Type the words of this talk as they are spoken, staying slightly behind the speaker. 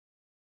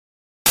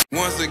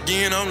Once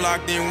again, I'm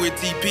locked in with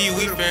TP.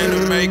 We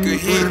finna make a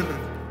hit.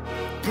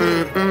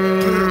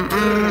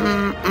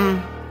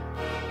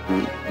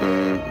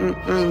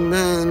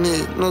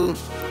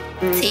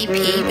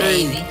 TP,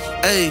 baby.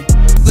 Hey,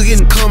 look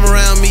at him come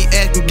around me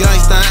acting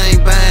gangsta, I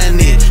ain't buying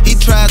it. He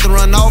tried to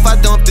run off, I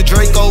dumped the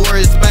Draco where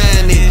it's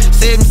Spanish.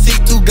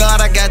 762 God,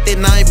 I got that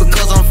name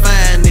because I'm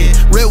finding.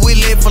 Red we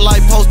lit for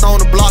like post on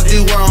the block, this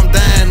where I'm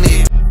dying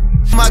it.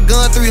 My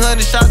gun 300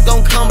 shots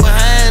gon' come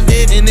behind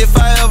it. And if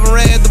I ever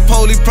ran, the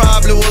police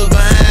probably was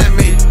behind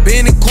me.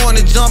 Been in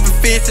corner, jumping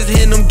fences,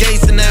 hitting them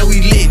gates, and now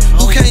we lit.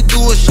 Who can't do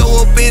a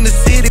show up in the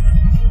city?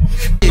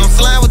 I'm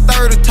slime with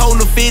 30, told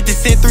them 50,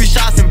 sent 3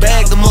 shots and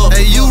bagged them up.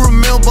 Hey, you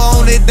remember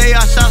on that day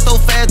I shot so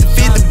fast to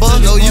 50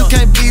 bucks? No, you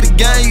can't be the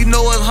gang, you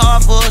know it's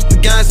hard for us to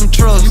gain some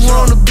trust. You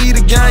wanna be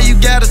the gang, you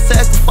gotta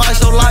sacrifice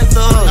your life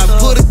to us. I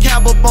put a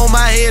cap up on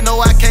my head,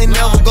 no I can't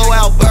never go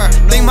out burn.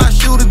 Think my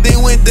shooter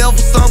then went there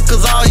for something,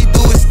 cause all he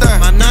do is stir.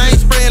 My name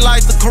spread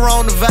like the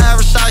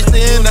coronavirus,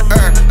 Shiesty in the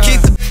earth.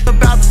 Kicked the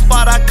about the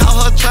spot, I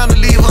caught her tryna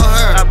leave her.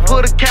 I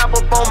put a cap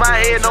up on my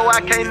head, no I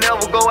can't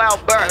never go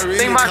out burn.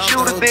 Think my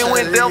shooter then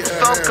went there for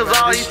something, cause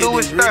all he do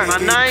is stir. My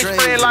name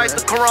spread like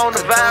the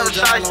coronavirus,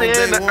 Shiesty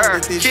in the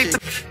earth. Kicked the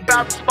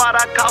about the spot,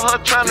 I caught her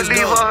tryna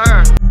leave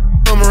her.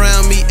 Come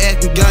around me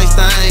acting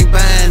gangsta, I ain't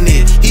buying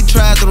it. He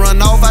tried to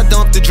run off, I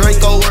dumped the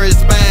Draco where it's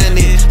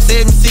Spanish.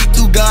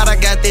 762 God, I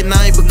got that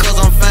name because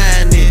I'm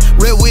finding.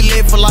 Red we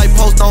lit for like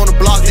post on the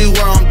block, this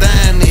where I'm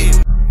dying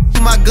it.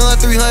 My gun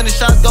 300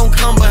 shots gon'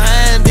 come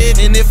behind it.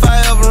 And if I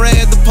ever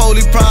ran, the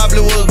police probably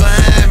was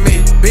behind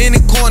me. Been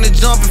in corner,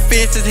 jumping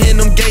fences,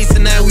 hitting them gates,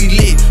 and now we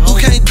lit. Who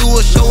can't do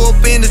a show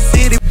up in the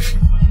city?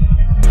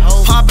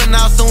 Popping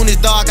out soon as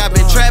dark, I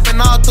been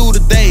trapping all through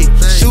the day.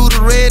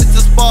 Shooter ready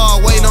to spar,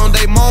 wait on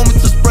they moment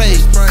to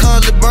spray.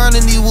 Constantly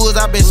burning these woods,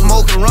 I been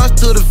smoking runs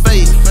to the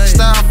face.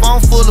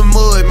 Styrofoam full of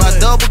mud, my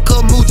double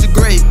cup moochie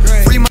grape.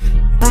 Free my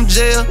from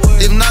jail,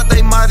 if not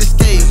they might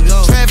escape.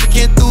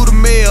 Trafficking through the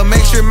mail,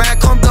 make sure man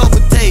come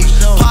double tape.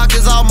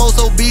 Pockets almost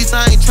obese,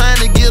 I ain't trying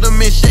to get them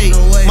in shape.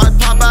 Might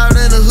pop out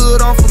in the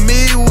hood, I'm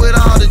familiar with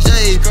all the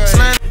J's.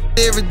 Slam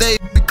every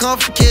day, be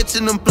comfy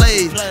catching them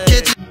plays.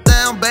 Catch it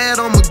down bad,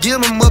 I'ma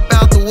get them up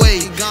out the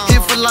way.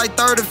 Hit for like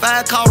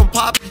 35, caught them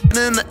poppin'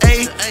 in the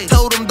A.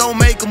 Told them don't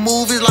make a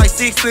move, it's like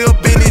 60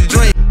 up in his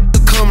drink.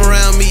 Come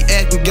around me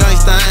acting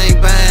gangsta, I ain't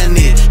buying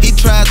it. He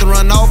tried to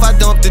run off, I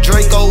dumped the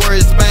Draco where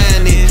it's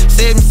Spanish.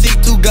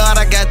 762 God,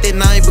 I got that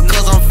name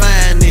because I'm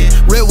finding.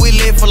 Red we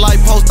lit for like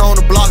post on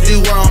the block,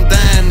 this where I'm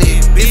dying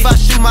it. If I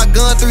shoot my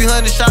gun,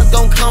 300 shots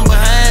gon' come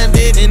behind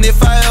it. And if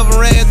I ever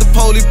ran, the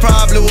police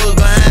probably was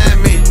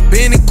behind me.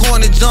 Been in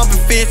corner, jumping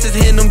fences,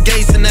 hitting them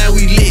gates, and now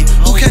we lit.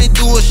 Who can't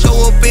do a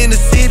show up in the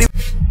city?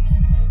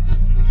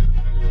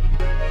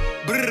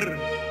 Brrr.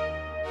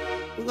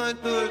 Who gonna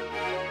do it?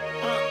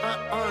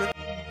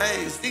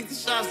 Hey, 60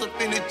 shots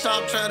up in the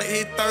chop trying to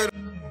hit 30.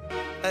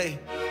 Hey,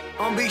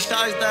 I'm big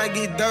shots that I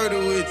get dirty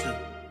with you.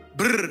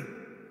 Brrr.